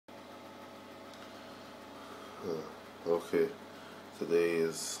Okay, today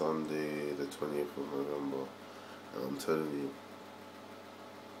is Sunday, the 20th of November, and I'm telling you,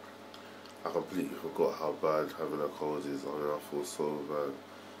 I completely forgot how bad having a cold is. I mean, I feel so bad.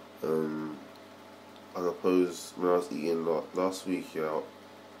 I suppose when I was eating last week, yeah,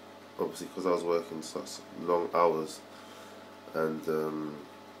 obviously because I was working such long hours, and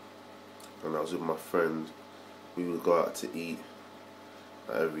I was with my friend, we would go out to eat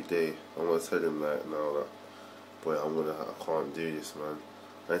every day. I'm gonna tell him like now that, boy, I can't do this, man.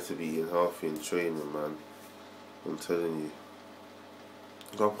 I need to be eating healthy and training, man. I'm telling you.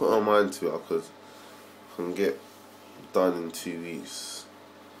 If I put my mind to it, I can get done in 2 weeks.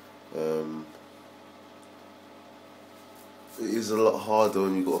 It is a lot harder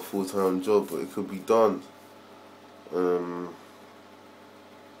when you've got a full-time job, but it could be done. So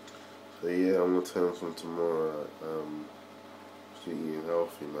yeah, I'm gonna tell him from tomorrow. To be eating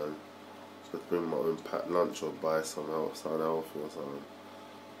healthy, man. Just bring my own packed lunch or buy something healthy or something.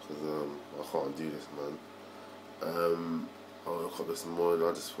 Because I can't do this, man. I woke up this morning,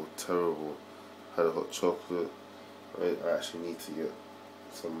 I just feel terrible. Had a hot chocolate. I actually need to get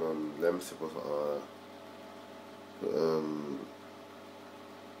some Lemsip or something like that. But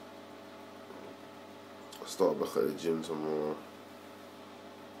I'll start back at the gym tomorrow.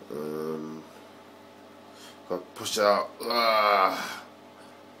 I push out. I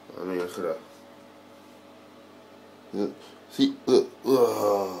mean, look at that. See, look.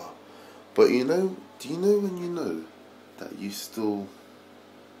 But you know, do you know when you know that you still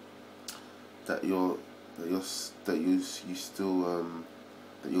that your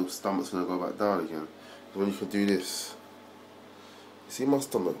stomach's gonna go back down again? When you can do this. You see my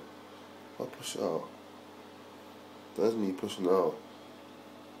stomach? I push it out. That's me pushing it out.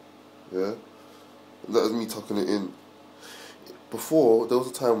 Yeah? That is me tucking it in. Before, there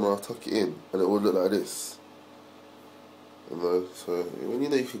was a time when I tuck it in and it would look like this. You know, so when you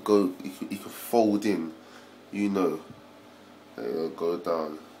know you could fold in, you know that it'll go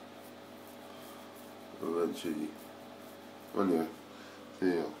down eventually. Anyway,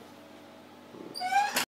 yeah.